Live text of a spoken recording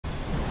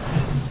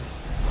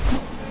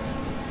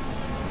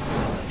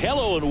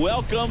Hello and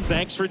welcome.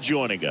 Thanks for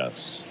joining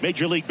us.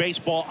 Major League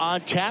Baseball on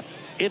tap.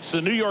 It's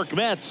the New York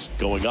Mets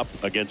going up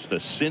against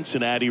the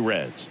Cincinnati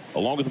Reds.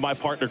 Along with my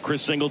partner,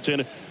 Chris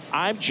Singleton,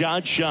 I'm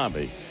John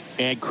Shambi.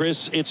 And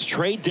Chris, it's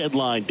trade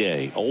deadline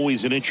day.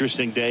 Always an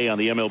interesting day on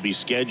the MLB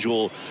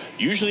schedule.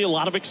 Usually a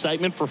lot of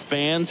excitement for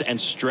fans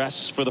and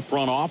stress for the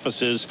front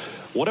offices.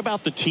 What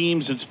about the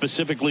teams and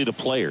specifically the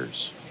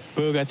players?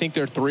 Boog, I think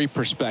there are three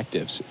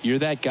perspectives. You're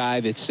that guy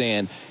that's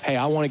saying, hey,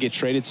 I want to get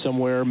traded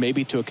somewhere,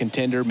 maybe to a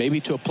contender, maybe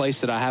to a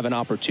place that I have an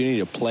opportunity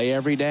to play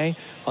every day.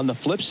 On the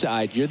flip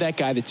side, you're that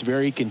guy that's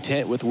very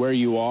content with where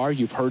you are.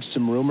 You've heard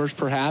some rumors,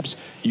 perhaps.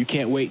 You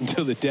can't wait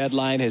until the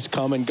deadline has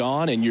come and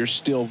gone and you're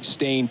still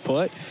staying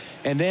put.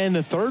 And then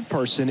the third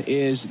person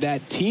is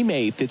that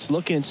teammate that's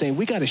looking and saying,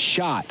 we got a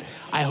shot.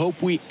 I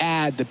hope we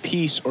add the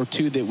piece or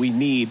two that we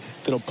need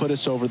that'll put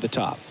us over the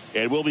top.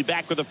 And we'll be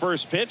back with the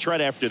first pitch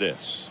right after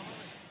this.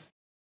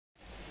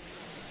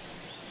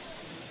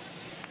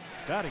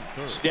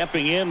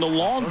 Stepping in, the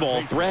long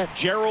ball threat,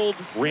 Gerald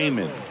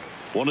Raymond.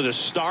 One of the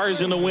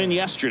stars in the win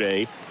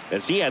yesterday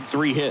as he had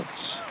 3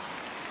 hits.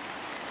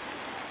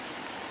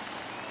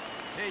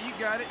 Hey, you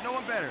got it. No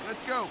one better.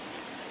 Let's go.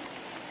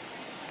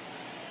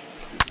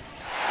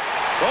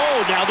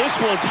 Oh, now this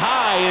one's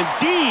high and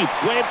deep.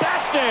 Way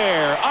back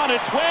there. On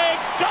its way.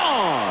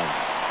 Gone.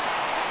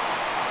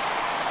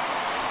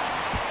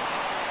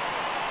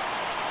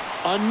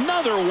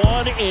 Another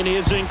one in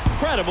his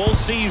incredible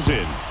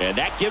season. And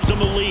that gives him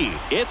the lead.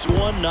 It's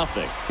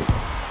 1-0.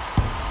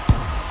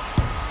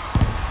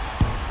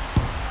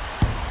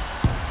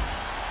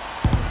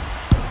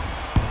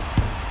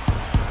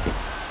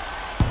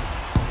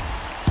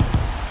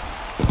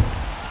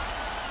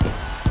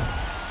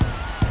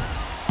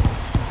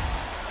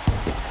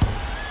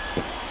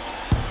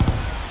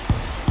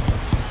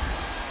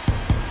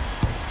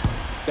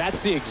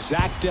 That's the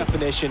exact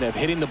definition of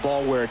hitting the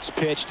ball where it's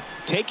pitched,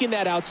 taking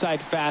that outside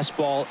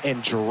fastball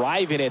and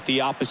driving it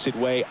the opposite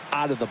way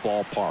out of the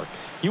ballpark.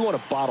 You want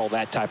to bottle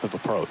that type of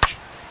approach.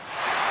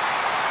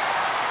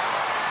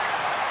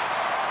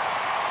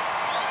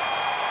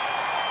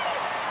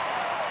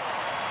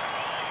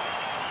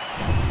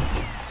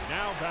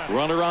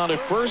 Runner on at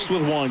first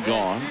with one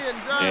gone.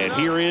 And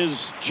here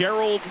is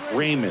Gerald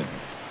Raymond.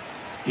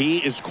 He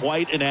is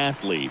quite an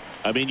athlete.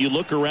 I mean, you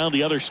look around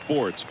the other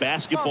sports,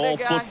 basketball,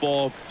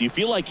 football, you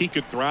feel like he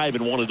could thrive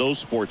in one of those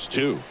sports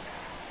too.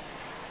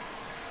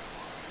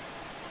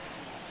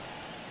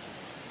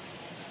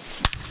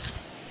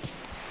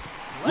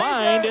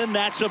 Lined, and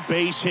that's a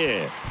base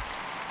hit.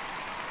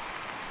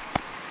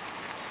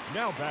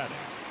 Now batting,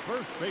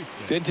 first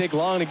baseman. Didn't take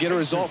long to get a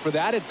result for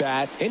that at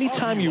bat.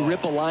 Anytime you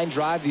rip a line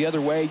drive the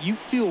other way, you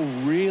feel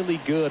really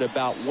good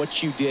about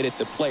what you did at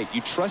the plate.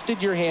 You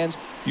trusted your hands,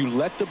 you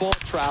let the ball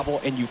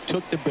travel, and you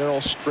took the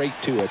barrel straight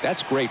to it.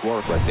 That's great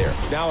work right there.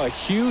 Now a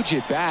huge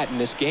at bat in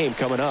this game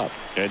coming up.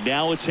 And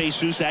now it's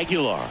Jesus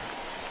Aguilar.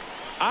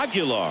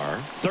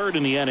 Aguilar, 3rd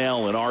in the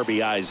NL in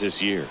RBIs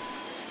this year.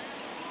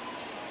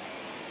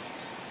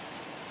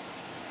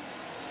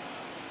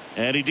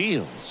 And he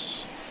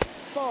deals.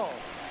 Ball.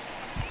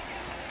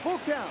 Full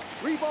count.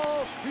 3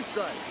 balls, 2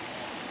 strikes.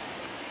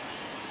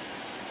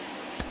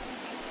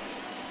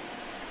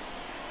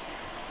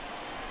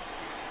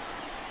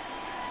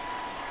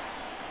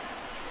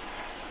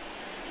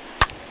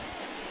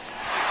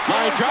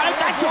 Line drive,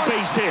 that's a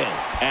base hit.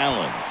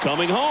 Allen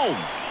coming home.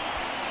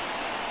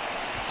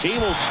 He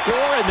will score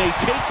and they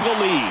take the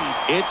lead.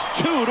 It's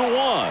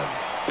 2-1.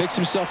 Picks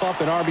himself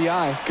up an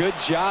RBI. Good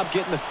job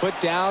getting the foot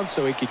down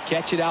so he could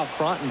catch it out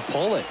front and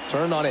pull it.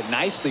 Turned on it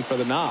nicely for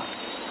the knock.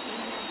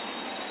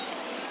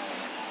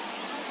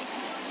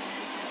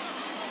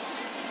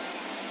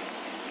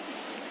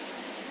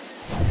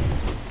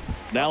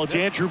 Now it's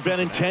Andrew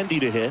Benintendi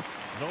to hit.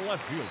 The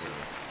left fielder,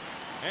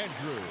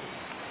 Andrew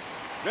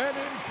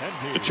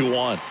Benintendi. The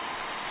 2-1.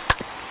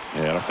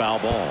 And a foul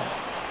ball.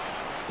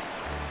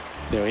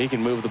 You know, he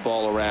can move the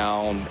ball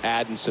around,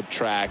 add and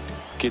subtract,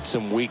 get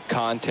some weak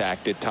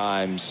contact at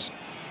times.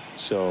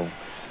 So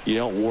you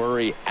don't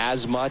worry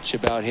as much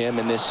about him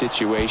in this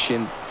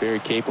situation. Very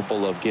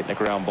capable of getting a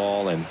ground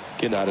ball and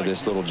getting out of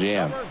this little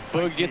jam.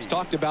 Boog gets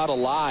talked about a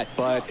lot,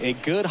 but a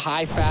good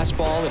high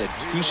fastball in a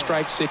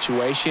 2-strike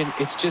situation,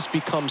 it's just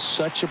become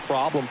such a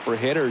problem for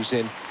hitters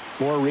in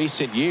more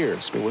recent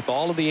years. I mean, with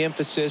all of the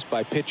emphasis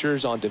by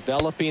pitchers on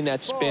developing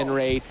that spin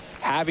rate,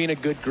 having a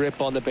good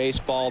grip on the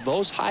baseball,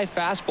 those high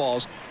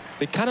fastballs,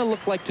 they kind of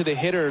look like to the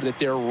hitter that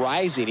they're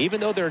rising, even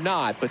though they're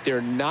not, but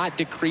they're not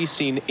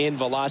decreasing in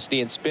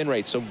velocity and spin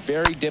rate. So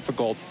very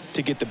difficult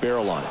to get the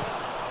barrel on it.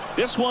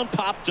 This one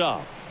popped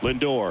up.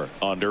 Lindor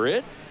under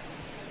it.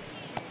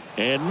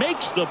 And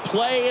makes the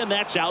play, and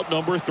that's out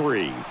number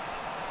 3.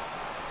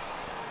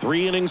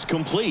 3 innings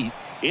complete.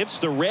 It's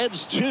the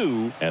Reds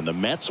 2 and the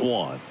Mets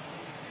 1.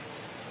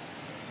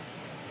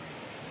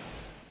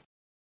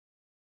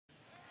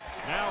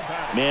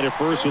 Man at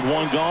first with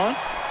one gone.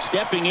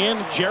 Stepping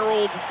in,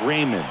 Gerald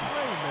Raymond.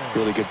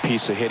 Really good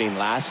piece of hitting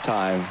last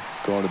time,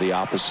 going to the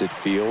opposite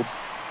field.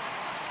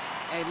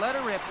 Hey, let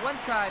her rip one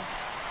time.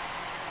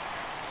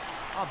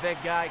 Oh, big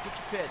guy, get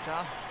your pitch,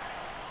 huh?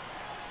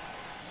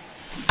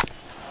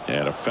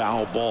 And a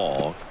foul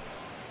ball.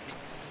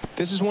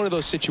 This is one of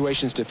those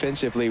situations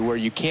defensively where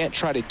you can't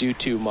try to do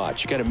too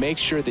much. You got to make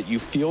sure that you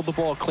field the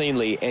ball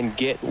cleanly and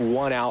get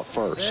one out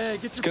first. Hey,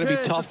 it's going to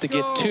be tough to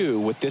get two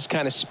with this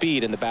kind of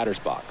speed in the batter's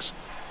box.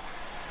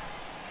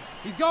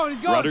 He's going,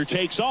 he's going. Rudder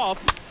takes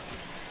off.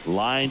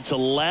 Line to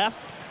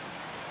left.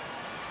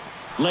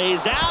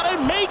 Lays out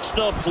and makes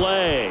the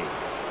play. The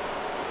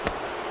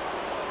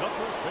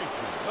first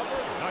baseman, number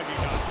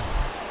 99.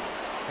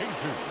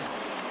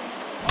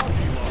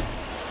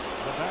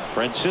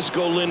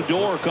 Francisco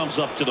Lindor comes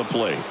up to the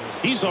plate.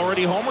 He's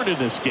already homered in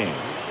this game.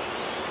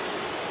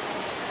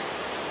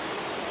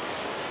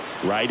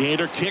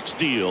 Right-hander kicks,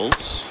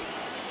 deals.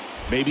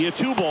 Maybe a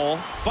 2-ball.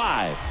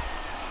 5,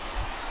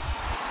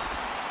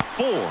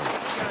 4,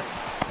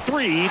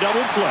 3,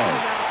 double play.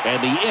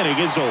 And the inning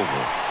is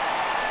over.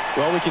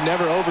 Well, we can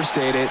never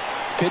overstate it.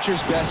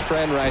 Pitcher's best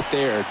friend right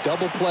there.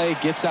 Double play,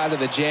 gets out of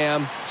the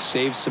jam,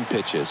 saves some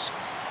pitches.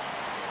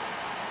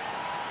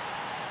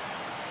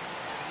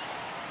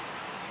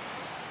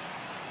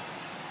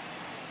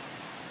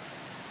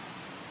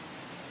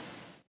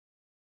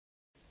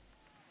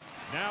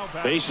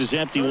 Base is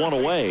empty, 1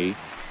 away.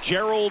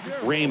 Gerald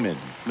Raymond,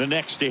 the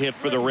next to hit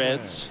for the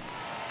Reds.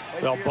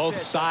 Well, both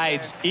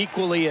sides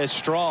equally as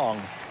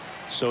strong.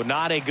 So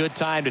not a good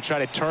time to try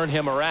to turn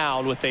him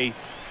around with a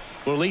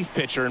relief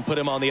pitcher and put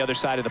him on the other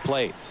side of the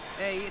plate.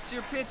 Hey, it's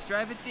your pitch.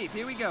 Drive it deep.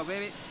 Here we go,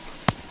 baby.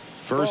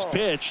 First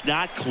pitch,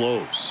 not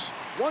close.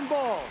 1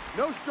 ball,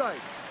 no strike.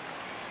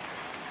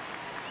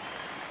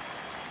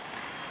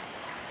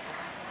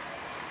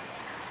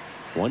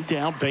 One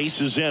down,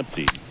 base is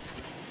empty.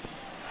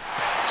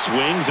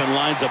 Swings and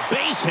lines a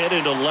base hit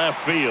into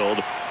left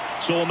field.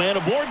 So a man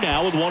aboard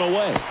now with 1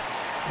 away.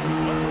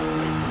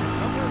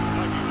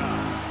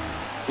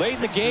 Late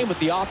in the game with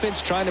the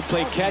offense trying to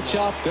play catch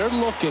up, they're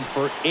looking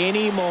for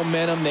any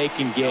momentum they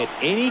can get,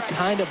 any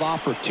kind of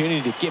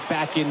opportunity to get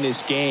back in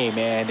this game,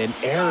 and an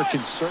error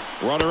can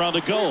certainly. Runner on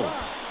the go.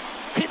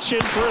 Pitch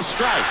in for a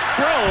strike.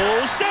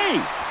 Throw,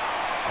 safe.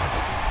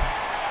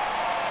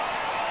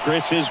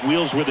 Chris, his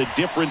wheels were the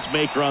difference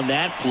maker on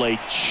that play.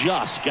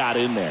 Just got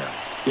in there.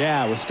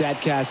 Yeah, with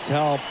StatCast's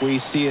help, we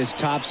see his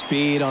top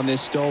speed on this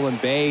stolen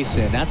base,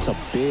 and that's a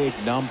big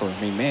number. I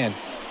mean, man,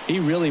 he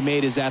really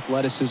made his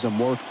athleticism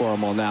work for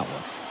him on that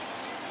one.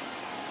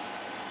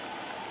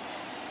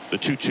 The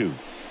 2-2.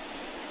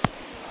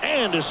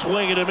 And a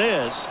swing and a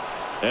miss.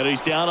 And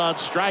he's down on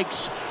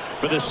strikes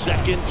for the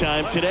second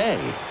time today.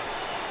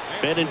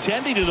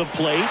 Benintendi to the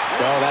plate.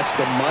 Well, that's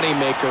the money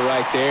maker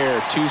right there.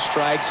 2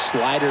 strikes,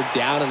 slider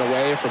down and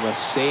away from a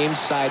same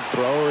side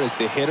thrower as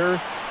the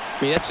hitter.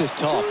 I mean, that's just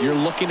tough. You're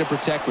looking to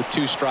protect with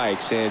 2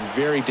 strikes and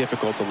very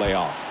difficult to lay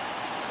off.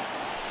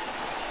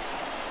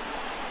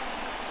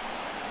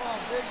 Come on,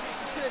 big.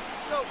 Get your pitch.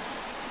 Go.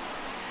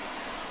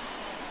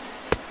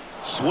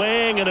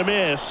 Swing and a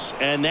miss.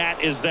 And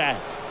that is that.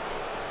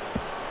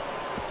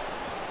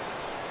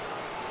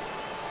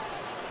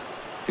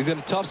 He's in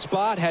a tough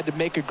spot, had to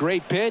make a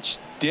great pitch,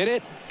 did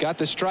it, got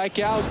the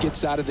strikeout,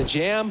 gets out of the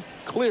jam.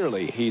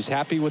 Clearly, he's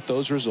happy with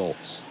those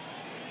results.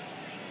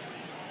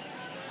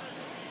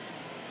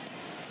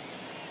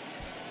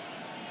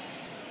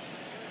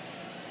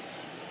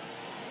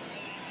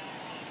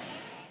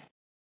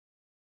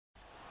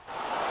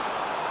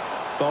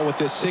 Well, with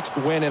this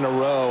 6th win in a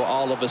row,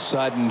 all of a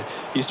sudden,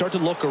 you start to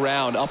look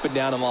around up and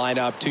down the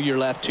lineup, to your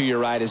left, to your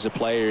right as a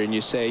player, and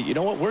you say, you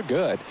know what, we're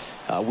good.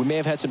 We may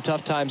have had some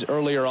tough times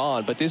earlier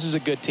on, but this is a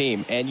good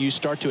team, and you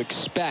start to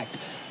expect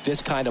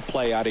this kind of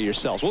play out of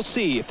yourselves. We'll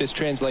see if this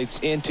translates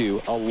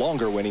into a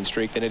longer winning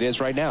streak than it is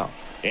right now.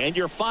 And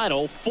your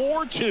final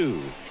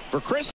 4-2 for Chris.